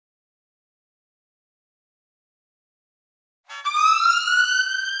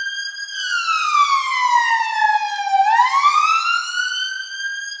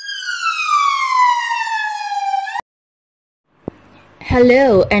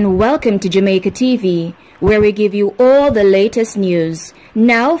Hello and welcome to Jamaica TV, where we give you all the latest news.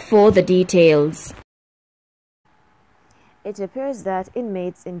 Now for the details. It appears that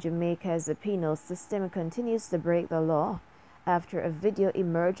inmates in Jamaica's penal system continues to break the law after a video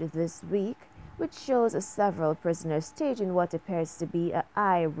emerged this week which shows several prisoners staging what appears to be a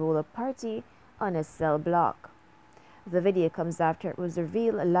eye roller party on a cell block. The video comes after it was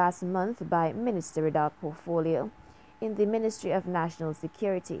revealed last month by Minister without portfolio in the Ministry of National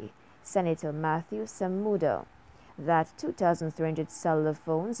Security, Senator Matthew Samudo, that 2,300 cellular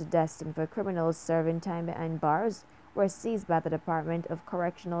phones destined for criminals serving time behind bars were seized by the Department of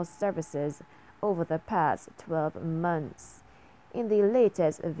Correctional Services over the past 12 months. In the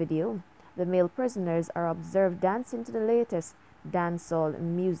latest video, the male prisoners are observed dancing to the latest dancehall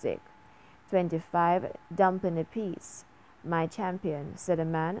music. 25 dumping a piece. "My champion," said a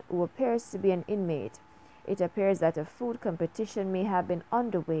man who appears to be an inmate. It appears that a food competition may have been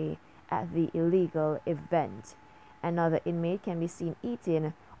underway at the illegal event. Another inmate can be seen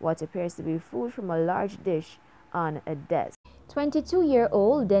eating what appears to be food from a large dish on a desk.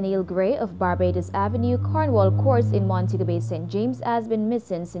 22-year-old Danielle Gray of Barbados Avenue, Cornwall Courts in Montego Bay, St. James has been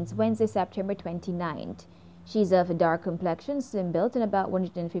missing since Wednesday, September 29th. She's of a dark complexion, slim-built, and about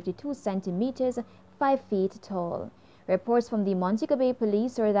 152 centimeters, 5 feet tall. Reports from the Montego Bay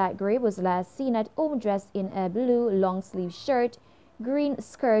police are that Gray was last seen at home dressed in a blue long-sleeve shirt, green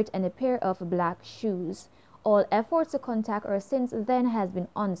skirt, and a pair of black shoes. All efforts to contact her since then has been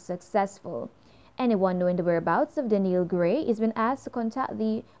unsuccessful. Anyone knowing the whereabouts of Danielle Gray has been asked to contact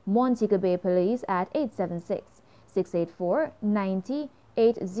the Montego Bay police at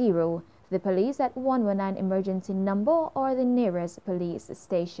 876-684-9080, the police at 119 emergency number, or the nearest police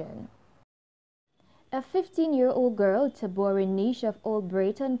station. A 15-year-old girl, Tabori Niche of Old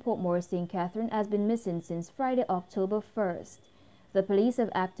Brayton, Portmore, St. Catherine, has been missing since Friday, October 1st. The police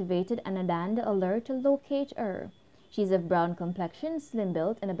have activated an Adanda alert to locate her. She's of brown complexion,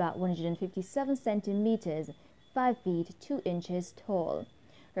 slim-built, and about 157 centimeters, 5 feet 2 inches tall.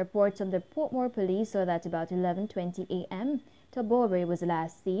 Reports from the Portmore police are that about 11:20 a.m., Tabori was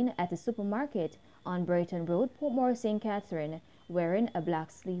last seen at a supermarket on Brayton Road, Portmore, St. Catherine, wearing a black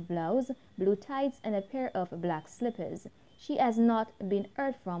sleeve blouse, blue tights, and a pair of black slippers. She has not been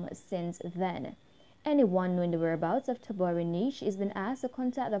heard from since then. Anyone knowing the whereabouts of Tabori Niche has been asked to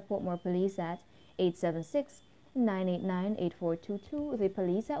contact the Portmore police at 876-989-8422, the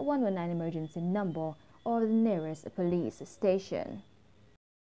police at 119 emergency number, or the nearest police station.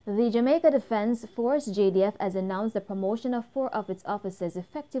 The Jamaica Defense Force JDF has announced the promotion of 4 of its officers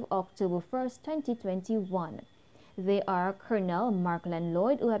effective October 1st, 2021. They are Colonel Markland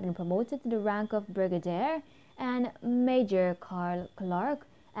Lloyd, who have been promoted to the rank of Brigadier, and Major Carl Clark,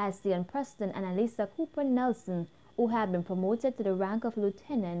 Astion Preston, and Alisa Cooper Nelson, who have been promoted to the rank of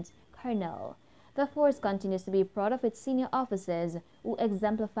Lieutenant Colonel. The force continues to be proud of its senior officers who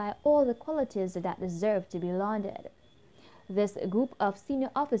exemplify all the qualities that deserve to be lauded. This group of senior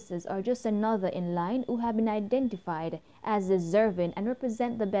officers are just another in line who have been identified as deserving and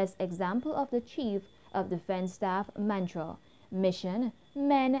represent the best example of the Chief of Defense Staff mantra, mission,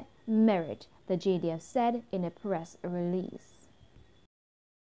 men, merit, the JDF said in a press release.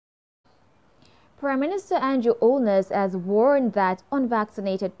 Prime Minister Andrew Holness has warned that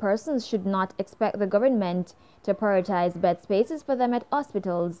unvaccinated persons should not expect the government to prioritize bed spaces for them at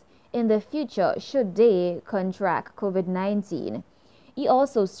hospitals in the future should they contract COVID-19. He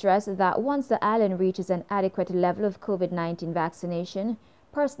also stressed that once the island reaches an adequate level of COVID-19 vaccination,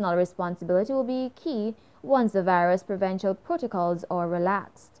 personal responsibility will be key once the virus prevention protocols are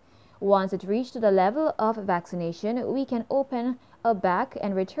relaxed. Once it reaches to the level of vaccination, we can open up back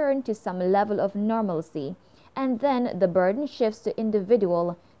and return to some level of normalcy, and then the burden shifts to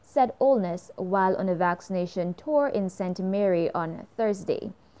individual, said Holness while on a vaccination tour in St. Mary on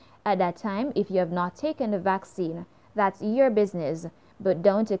Thursday. At that time, if you have not taken the vaccine, that's your business, but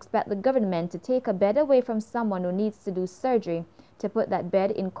don't expect the government to take a bed away from someone who needs to do surgery to put that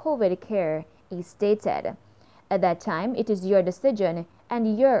bed in COVID care, he stated. At that time, it is your decision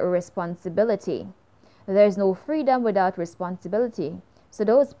and your responsibility. There's no freedom without responsibility. So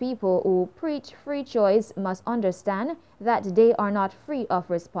those people who preach free choice must understand that they are not free of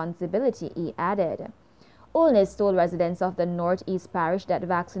responsibility, he added. Holness told residents of the Northeast Parish that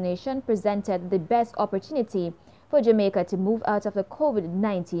vaccination presented the best opportunity for Jamaica to move out of the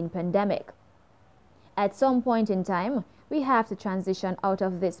COVID-19 pandemic. At some point in time, we have to transition out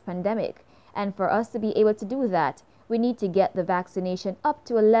of this pandemic, and for us to be able to do that, we need to get the vaccination up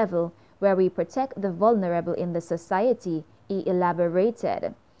to a level where we protect the vulnerable in the society, he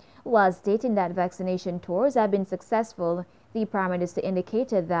elaborated. While stating that vaccination tours have been successful, The Prime Minister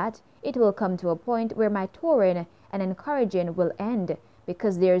indicated that it will come to a point where my touring and encouraging will end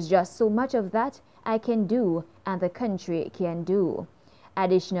because there's just so much of that I can do and the country can do.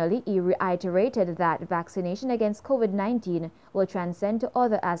 Additionally, he reiterated that vaccination against COVID-19 will transcend to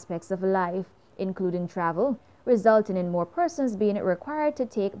other aspects of life, including travel, resulting in more persons being required to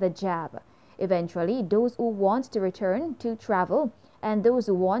take the jab. Eventually, those who want to return to travel and those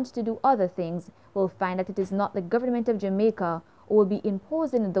who want to do other things will find that it is not the government of Jamaica who will be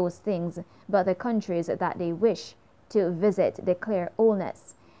imposing those things, but the countries that they wish to visit, declare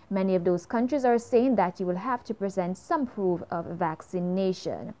Olness. Many of those countries are saying that you will have to present some proof of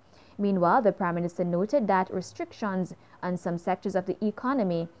vaccination. Meanwhile, the Prime Minister noted that restrictions on some sectors of the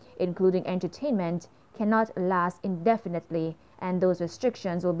economy, including entertainment, cannot last indefinitely, and those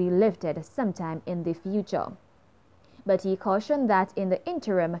restrictions will be lifted sometime in the future. But he cautioned that in the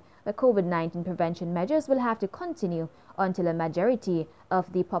interim, the COVID-19 prevention measures will have to continue until a majority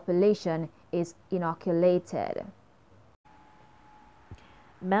of the population is inoculated.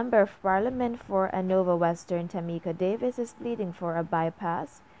 Member of Parliament for Anova Western Tamika Davis is pleading for a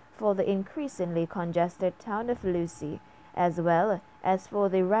bypass for the increasingly congested town of Lucy, as well as for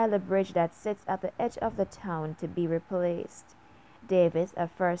the Ryla Bridge that sits at the edge of the town to be replaced. Davis, a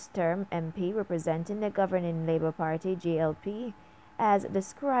first-term MP representing the governing Labour Party (JLP), has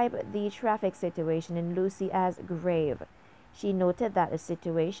described the traffic situation in Lucy as grave. She noted that the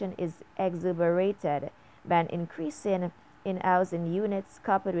situation is exacerbated by an increase in housing units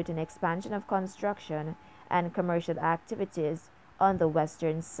coupled with an expansion of construction and commercial activities on the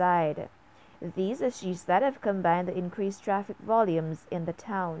western side. These, as she said, have combined the increased traffic volumes in the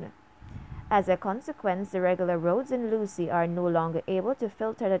town. As a consequence, the regular roads in Lucy are no longer able to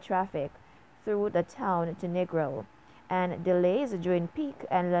filter the traffic through the town to Negro, and delays during peak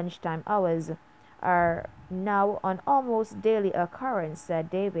and lunchtime hours are now an almost daily occurrence, said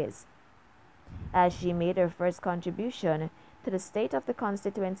Davis, as she made her first contribution to the State of the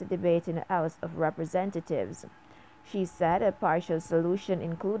Constituency debate in the House of Representatives. She said a partial solution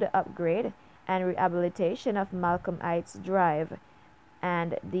included the upgrade and rehabilitation of Malcolm Heights Drive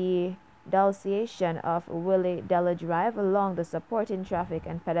and the dulciation of Willie Della Drive along the supporting traffic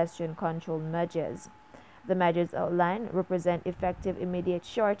and pedestrian control measures. The measures outlined represent effective, immediate,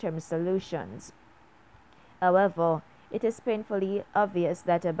 short-term solutions. However, it is painfully obvious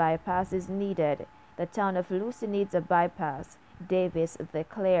that a bypass is needed. The town of Lucy needs a bypass, Davis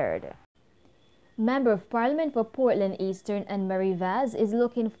declared. Member of Parliament for Portland Eastern and Mary Vaz is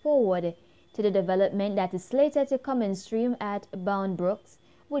looking forward to the development that is slated to come in stream at Bound Brooks,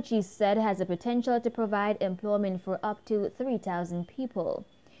 which he said has the potential to provide employment for up to 3,000 people.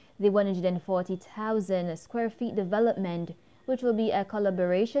 The 140,000 square feet development, which will be a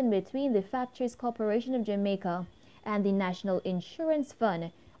collaboration between the Factories Corporation of Jamaica and the National Insurance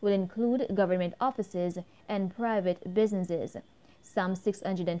Fund, will include government offices and private businesses. Some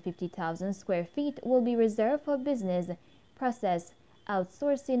 650,000 square feet will be reserved for business process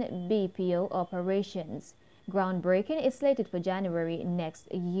outsourcing BPO operations. Groundbreaking is slated for January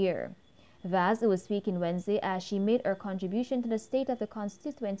next year. Vaz, who was speaking Wednesday as she made her contribution to the State of the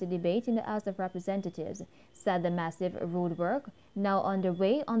Constituency debate in the House of Representatives, said the massive roadwork now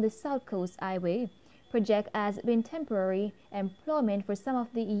underway on the South Coast Highway project has been temporary employment for some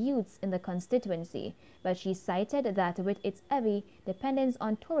of the youths in the constituency, but she cited that with its heavy dependence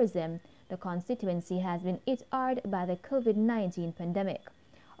on tourism, the constituency has been hit hard by the COVID-19 pandemic.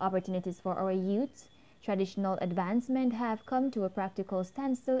 Opportunities for our youth, traditional advancement have come to a practical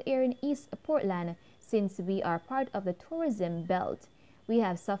standstill here in East Portland since we are part of the tourism belt. We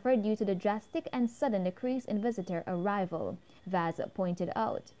have suffered due to the drastic and sudden decrease in visitor arrival, Vaz pointed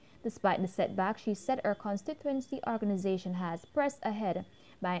out. Despite the setback, she said her constituency organization has pressed ahead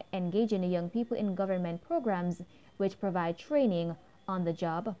by engaging the young people in government programs which provide training on the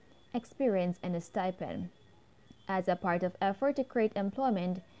job, experience, and a stipend. As a part of effort to create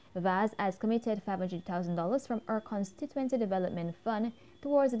employment, Vaz has committed $500,000 from her constituency development fund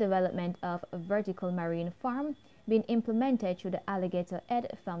towards the development of a vertical marine farm being implemented through the Alligator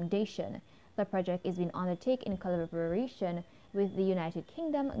Ed Foundation. The project is being undertaken in collaboration with the United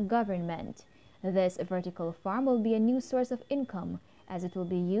Kingdom government. This vertical farm will be a new source of income as it will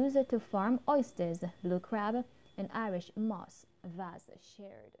be used to farm oysters, blue crab, and Irish moss, Vaz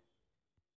shared.